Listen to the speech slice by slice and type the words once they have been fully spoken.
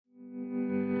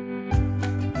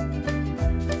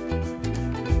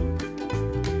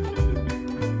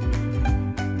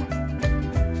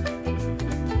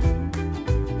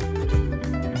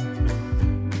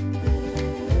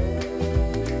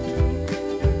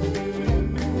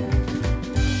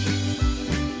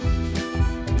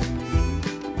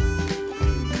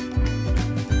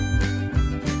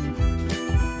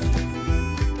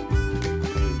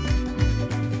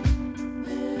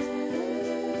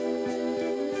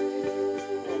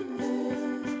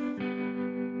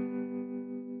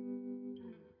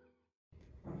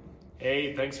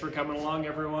Hey, thanks for coming along,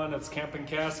 everyone. It's Camp and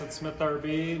Cass at Smith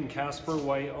RV in Casper,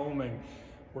 Wyoming.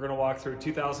 We're going to walk through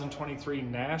 2023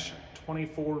 Nash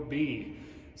 24B.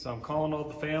 So I'm calling all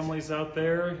the families out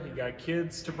there. You got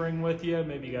kids to bring with you,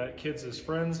 maybe you got kids as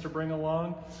friends to bring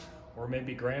along, or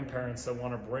maybe grandparents that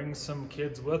want to bring some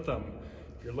kids with them.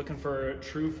 If you're looking for a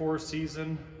true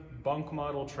four-season bunk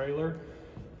model trailer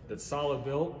that's solid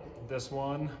built, this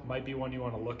one might be one you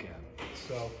want to look at.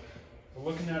 So we're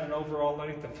looking at an overall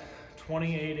length of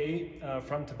 28.8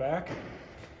 front to back.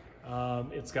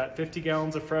 It's got 50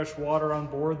 gallons of fresh water on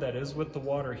board. That is with the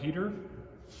water heater.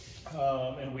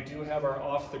 And we do have our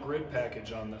off-the-grid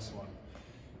package on this one.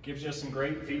 Gives you some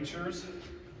great features,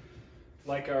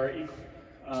 like our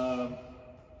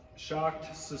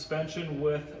shocked suspension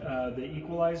with the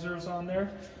equalizers on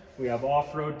there. We have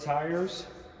off-road tires.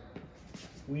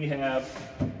 We have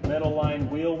metal lined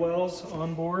wheel wells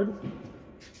on board.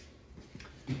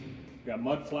 We've got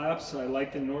mud flaps. I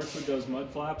like that Northwood does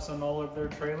mud flaps on all of their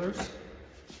trailers.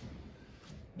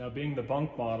 Now, being the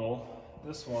bunk model,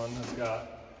 this one has got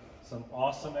some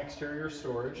awesome exterior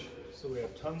storage. So we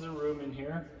have tons of room in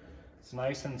here. It's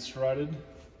nice and strutted.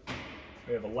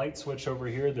 We have a light switch over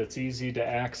here that's easy to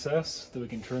access, that we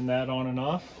can turn that on and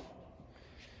off.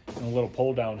 And a little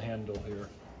pull down handle here.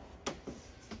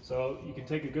 So you can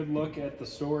take a good look at the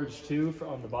storage too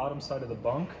on the bottom side of the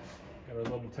bunk. Got our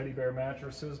little teddy bear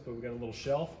mattresses, but we got a little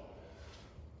shelf,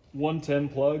 110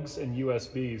 plugs and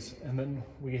USBs. And then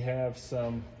we have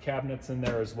some cabinets in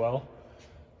there as well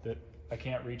that I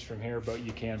can't reach from here, but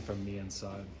you can from the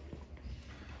inside.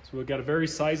 So we've got a very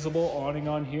sizable awning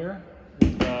on here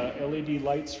with LED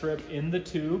light strip in the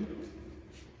tube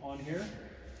on here.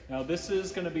 Now this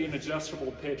is going to be an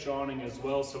adjustable pitch awning as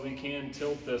well, so we can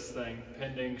tilt this thing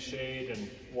pending shade and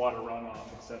water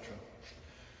runoff, etc.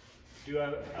 We do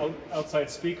have outside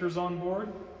speakers on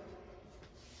board.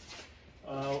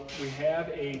 We have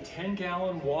a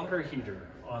 10-gallon water heater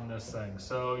on this thing.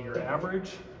 So your average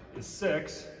is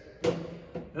 6.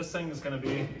 This thing is going to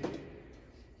be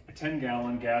a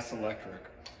 10-gallon gas electric.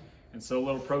 And so a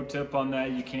little pro tip on that,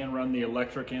 you can run the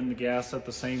electric and the gas at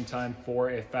the same time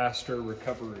for a faster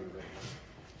recovery rate.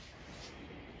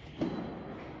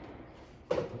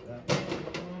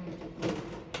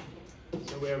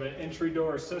 So we have an entry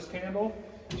door assist handle,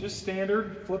 just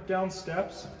standard flip down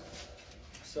steps.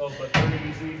 So, but very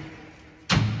easy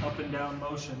up and down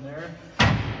motion there.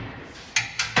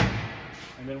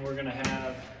 And then we're gonna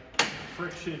have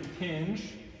friction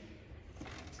hinge.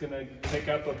 It's gonna pick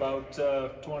up about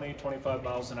 20-25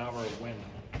 miles an hour of wind.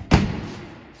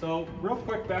 So real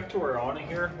quick, back to our awning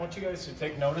here. I want you guys to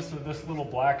take notice of this little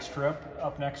black strip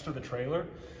up next to the trailer.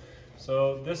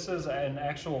 So this is an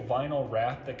actual vinyl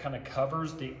wrap that kind of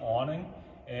covers the awning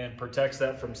and protects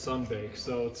that from sunbake.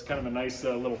 So it's kind of a nice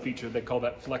little feature. They call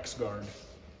that flex guard.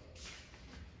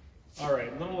 All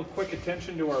right, a little quick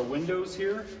attention to our windows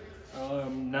here.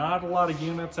 Not a lot of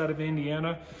units out of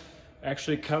Indiana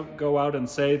actually go out and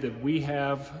say that we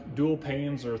have dual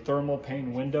panes or thermal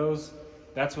pane windows.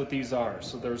 That's what these are.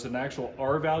 So there's an actual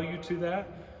R value to that.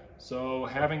 So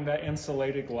having that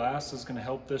insulated glass is going to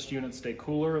help this unit stay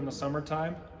cooler in the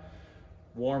summertime,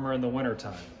 warmer in the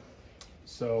wintertime.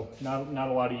 So not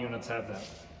a lot of units have that.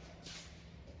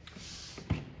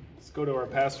 Let's go to our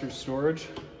pass-through storage.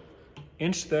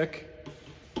 Inch thick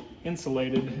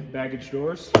insulated baggage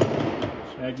doors,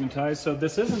 magnetized. So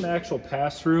this is an actual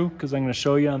pass-through because I'm going to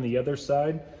show you on the other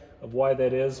side of why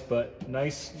that is, but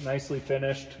nicely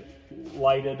finished,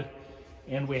 lighted,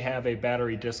 and we have a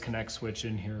battery disconnect switch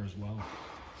in here as well.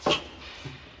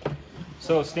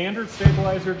 So standard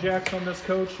stabilizer jacks on this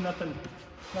coach, nothing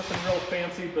real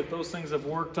fancy, but those things have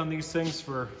worked on these things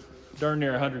for darn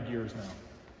near 100 years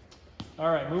now.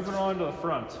 All right, moving on to the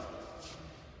front.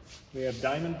 We have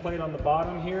diamond plate on the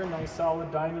bottom here, nice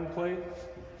solid diamond plate.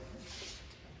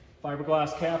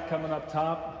 Fiberglass cap coming up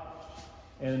top.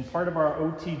 And part of our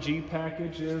OTG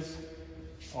package is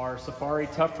our Safari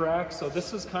Tough Rack. So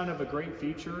this is kind of a great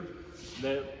feature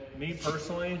that me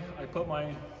personally, I put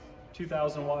my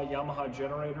 2000 watt Yamaha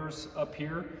generators up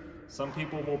here. Some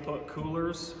people will put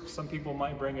coolers. Some people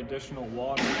might bring additional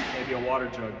water, maybe a water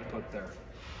jug to put there.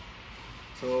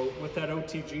 So with that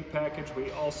OTG package,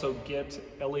 we also get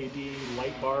LED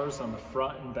light bars on the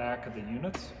front and back of the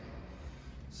units.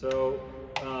 So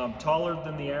taller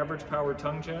than the average power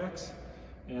tongue jacks,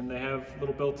 and they have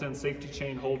little built-in safety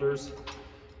chain holders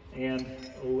and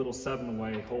a little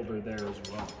 7-way holder there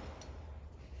as well.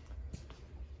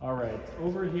 All right,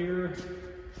 over here,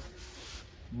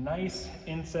 nice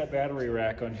inset battery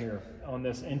rack on here on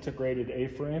this integrated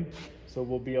A-frame. So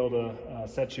we'll be able to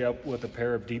set you up with a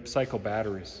pair of deep cycle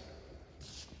batteries.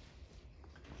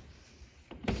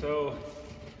 So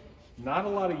not a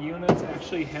lot of units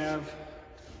actually have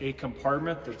a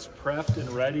compartment that's prepped and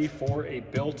ready for a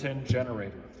built-in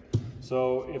generator.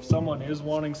 So if someone is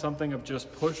wanting something of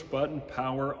just push button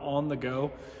power on the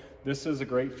go, this is a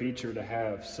great feature to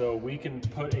have. So we can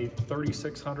put a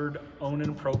 3600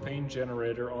 awning propane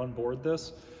generator on board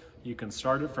this. You can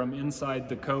start it from inside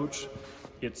the coach.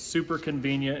 It's super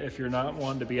convenient if you're not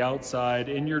wanting to be outside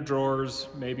in your drawers,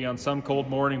 maybe on some cold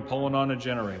morning pulling on a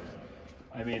generator.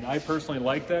 I mean, I personally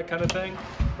like that kind of thing,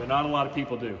 but not a lot of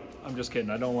people do. I'm just kidding,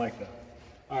 I don't like that.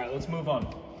 All right, let's move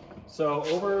on. So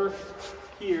over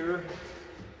here,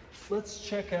 let's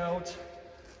check out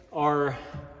our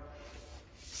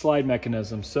slide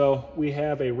mechanism. So we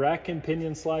have a rack and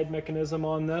pinion slide mechanism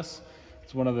on this.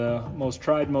 It's one of the most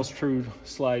tried, most true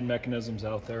slide mechanisms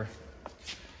out there.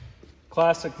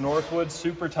 Classic Northwood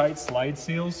super tight slide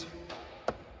seals.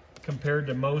 Compared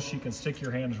to most, you can stick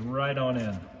your hands right on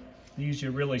in. These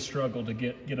you really struggle to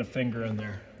get a finger in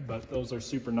there, but those are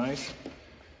super nice.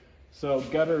 So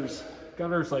gutters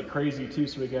like crazy too.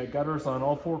 So we got gutters on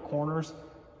all four corners,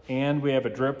 and we have a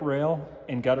drip rail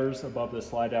and gutters above the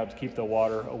slide out to keep the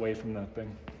water away from that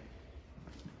thing.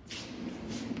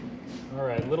 All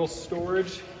right, little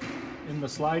storage in the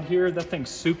slide here. That thing's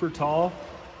super tall.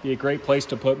 Be a great place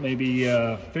to put maybe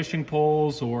fishing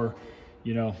poles or,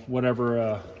 you know,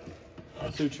 whatever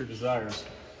suits your desires.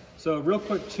 So real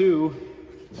quick too,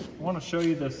 I want to show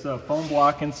you this foam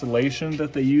block insulation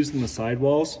that they use in the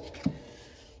sidewalls.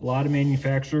 A lot of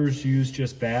manufacturers use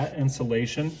just batt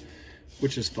insulation,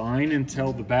 which is fine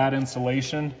until the batt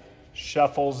insulation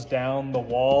shuffles down the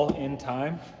wall in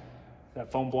time.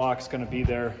 That foam block's going to be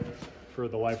there for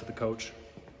the life of the coach.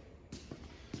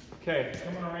 Okay,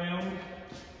 coming around.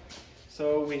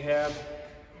 So we have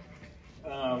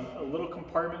a little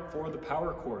compartment for the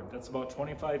power cord. That's about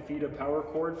 25 feet of power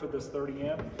cord for this 30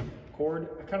 amp cord.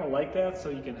 I kind of like that, so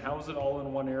you can house it all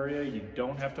in one area. You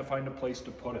don't have to find a place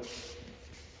to put it.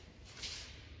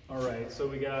 All right, so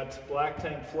we got black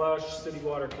tank flush, city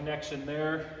water connection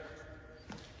there.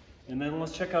 And then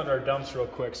let's check out our dumps real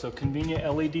quick. So convenient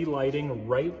LED lighting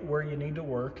right where you need to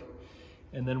work.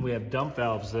 And then we have dump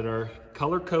valves that are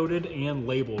color coded and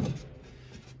labeled.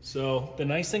 So the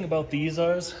nice thing about these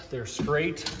is they're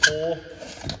straight full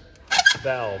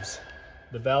valves.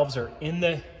 The valves are in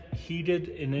the heated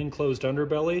and enclosed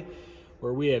underbelly,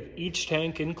 where we have each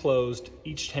tank enclosed,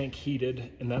 each tank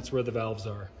heated, and that's where the valves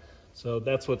are. So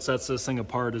that's what sets this thing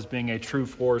apart as being a true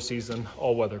 4-season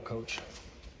all-weather coach.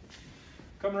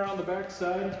 Coming around the back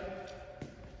side,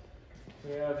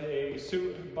 we have a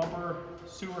bumper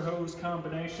sewer hose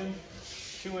combination.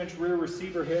 2-inch rear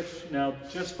receiver hitch. Now,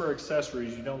 just for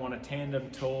accessories, you don't want to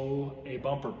tandem tow a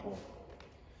bumper pull.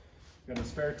 We've got a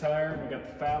spare tire, we got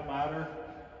the fat ladder,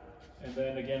 and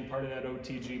then again, part of that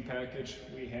OTG package,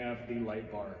 we have the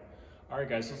light bar. All right,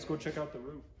 guys, let's go check out the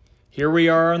roof. Here we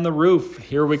are on the roof.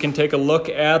 Here we can take a look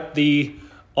at the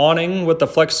awning with the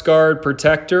flex guard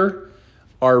protector,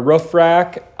 our roof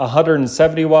rack,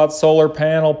 170 watt solar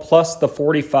panel, plus the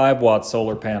 45 watt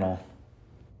solar panel.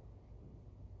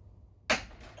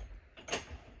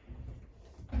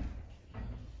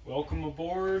 Welcome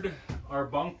aboard our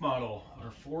bunk model,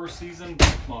 our 4-season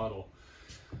bunk model.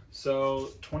 So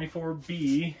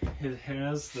 24B, it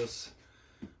has this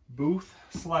booth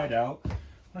slide out. I'm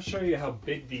gonna show you how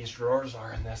big these drawers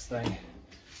are in this thing.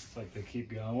 It's like they keep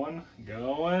going,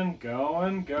 going,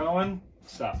 going, going,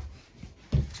 stop.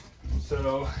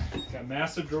 So got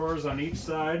massive drawers on each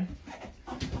side.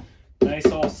 Nice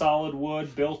all solid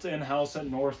wood, built in-house at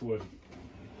Northwood.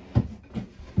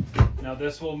 Now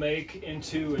this will make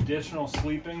into additional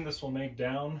sleeping. This will make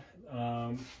down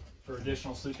for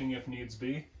additional sleeping if needs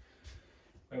be.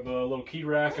 I have a little key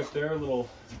rack up there, a little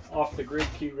off the grid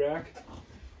key rack.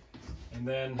 And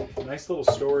then nice little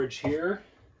storage here.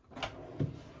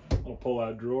 Little pull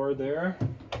out drawer there.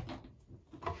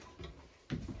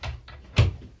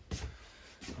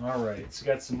 All right, so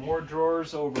got some more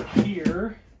drawers over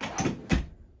here.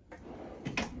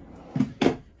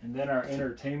 And then our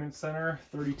entertainment center,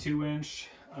 32-inch,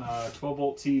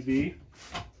 12-volt TV.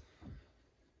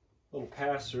 Little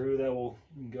pass-through that will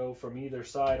go from either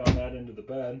side on that end of the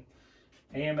bed.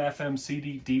 AM, FM,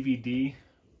 CD, DVD,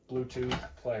 Bluetooth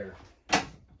player.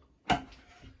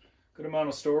 Good amount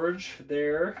of storage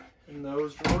there in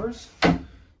those drawers.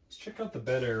 Let's check out the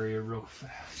bed area real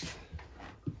fast.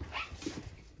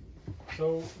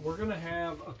 So we're gonna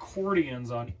have accordions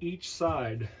on each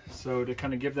side, so to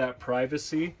kind of give that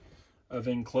privacy of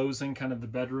enclosing kind of the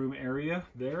bedroom area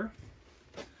there.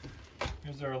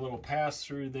 Here's our little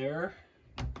pass-through there.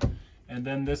 And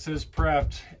then this is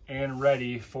prepped and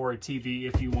ready for a TV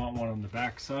if you want one on the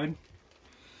back side.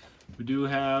 We do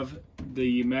have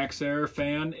the Max Air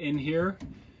fan in here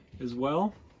as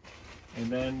well. And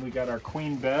then we got our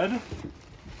queen bed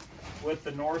with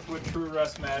the Northwood True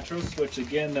Rest mattress, which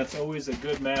again, that's always a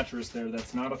good mattress there.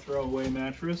 That's not a throwaway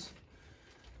mattress.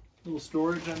 Little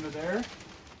storage under there.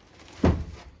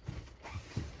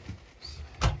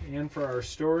 And for our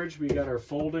storage, we got our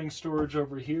folding storage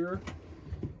over here.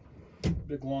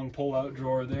 Big long pull-out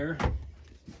drawer there.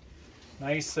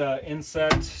 Nice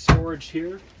inset storage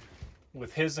here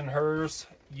with his and hers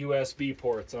USB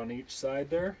ports on each side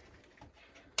there.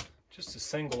 Just a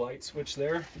single light switch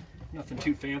there, nothing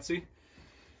too fancy.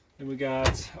 Then we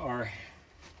got our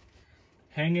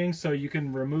hanging, so you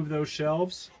can remove those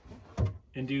shelves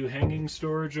and do hanging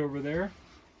storage over there.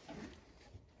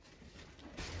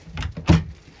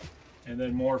 And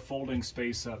then more folding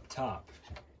space up top.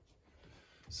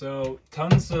 So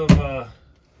tons of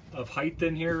height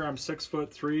in here. I'm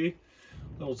 6'3",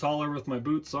 a little taller with my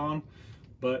boots on.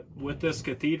 But with this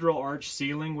cathedral arch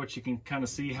ceiling, which you can kind of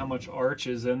see how much arch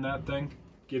is in that thing,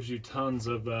 gives you tons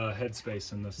of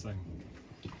headspace in this thing.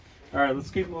 All right, let's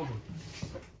keep moving.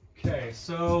 Okay,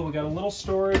 so we got a little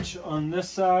storage on this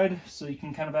side, so you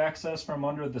can kind of access from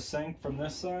under the sink from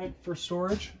this side for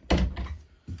storage.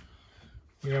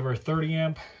 We have our 30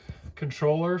 amp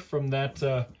controller from that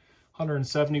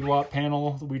 170 watt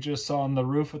panel that we just saw on the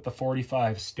roof with the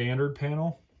 45 standard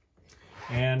panel.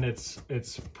 And it's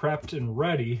prepped and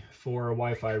ready for a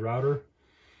Wi-Fi router.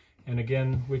 And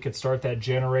again, we could start that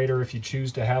generator if you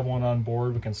choose to have one on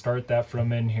board. We can start that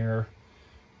from in here,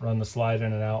 run the slide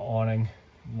in and out awning,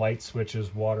 light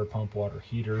switches, water pump, water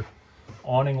heater,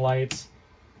 awning lights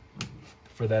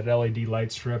for that LED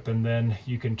light strip, and then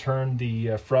you can turn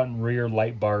the front and rear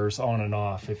light bars on and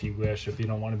off if you wish, if you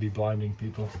don't want to be blinding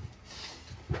people.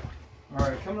 All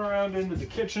right, coming around into the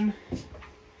kitchen.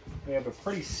 We have a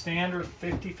pretty standard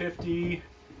 50/50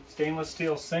 stainless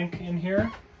steel sink in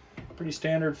here. Pretty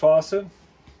standard faucet.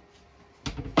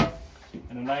 And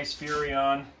a nice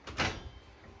Furrion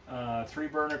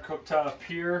 3-burner cooktop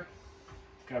here.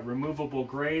 Got removable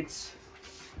grates.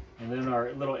 And then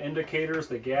our little indicators,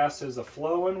 the gas is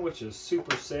a-flowing, which is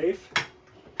super safe.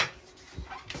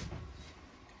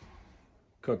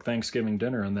 Cook Thanksgiving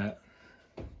dinner on that.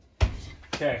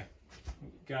 Okay,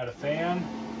 got a fan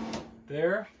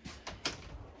there.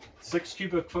 6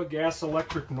 cubic foot gas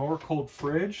electric Norcold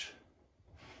fridge.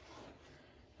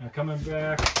 Now coming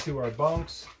back to our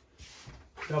bunks,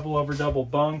 double over double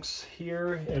bunks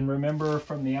here. And remember,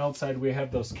 from the outside we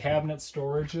have those cabinet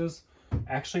storages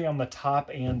actually on the top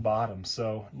and bottom,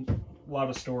 so a lot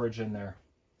of storage in there.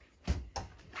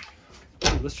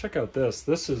 Ooh, let's check out this.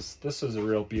 This is a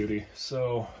real beauty.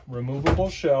 So removable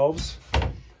shelves,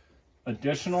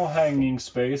 additional hanging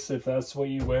space if that's what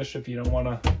you wish, if you don't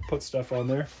want to put stuff on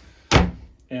there,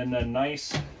 and a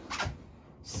nice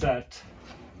set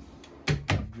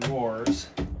of drawers,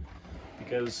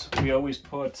 because we always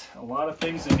put a lot of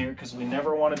things in here because we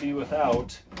never want to be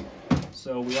without.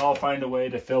 So we all find a way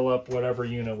to fill up whatever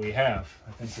unit we have.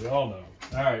 I think we all know.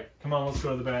 All right, come on, let's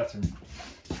go to the bathroom.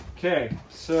 Okay,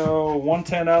 so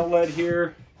 110 outlet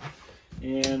here,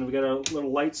 and we got a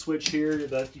little light switch here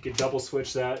that you could double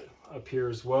switch that up here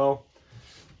as well.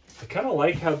 I kind of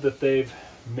like how that they've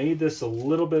made this a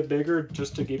little bit bigger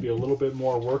just to give you a little bit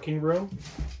more working room.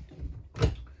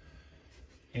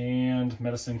 And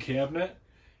medicine cabinet.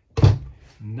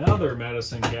 Another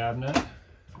medicine cabinet.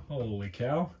 Holy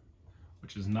cow.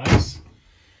 Which is nice.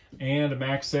 And a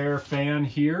Max Air fan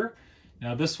here.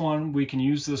 Now this one, we can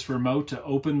use this remote to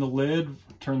open the lid,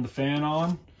 turn the fan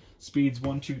on. Speeds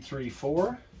 1, 2, 3,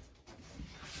 4.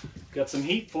 Got some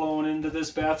heat flowing into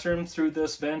this bathroom through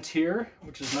this vent here,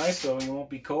 which is nice, so it won't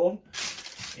be cold.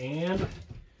 And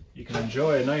you can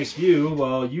enjoy a nice view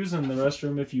while using the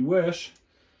restroom if you wish.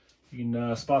 You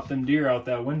can spot them deer out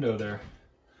that window there.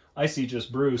 I see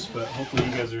just Bruce, but hopefully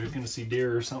you guys are going to see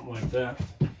deer or something like that.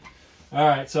 All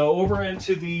right, so over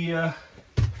into the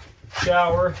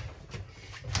shower.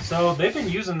 So they've been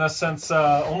using this since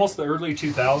almost the early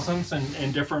 2000s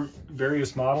in different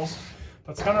various models.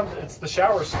 But it's the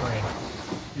shower screen.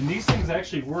 And these things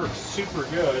actually work super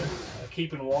good at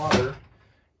keeping water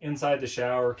inside the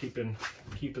shower, keeping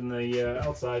the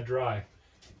outside dry.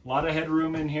 A lot of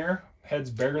headroom in here. Head's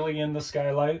barely in the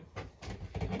skylight.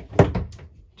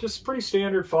 Just pretty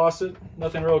standard faucet.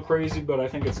 Nothing real crazy, but I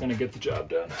think it's going to get the job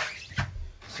done.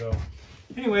 So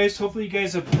anyways, hopefully you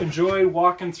guys have enjoyed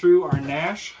walking through our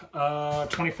Nash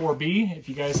 24B. If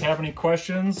you guys have any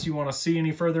questions, you want to see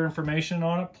any further information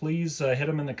on it, please hit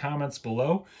them in the comments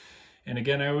below. And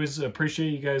again, I always appreciate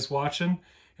you guys watching,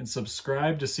 and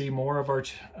subscribe to see more of our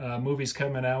movies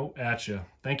coming out at you.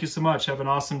 Thank you so much. Have an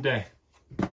awesome day.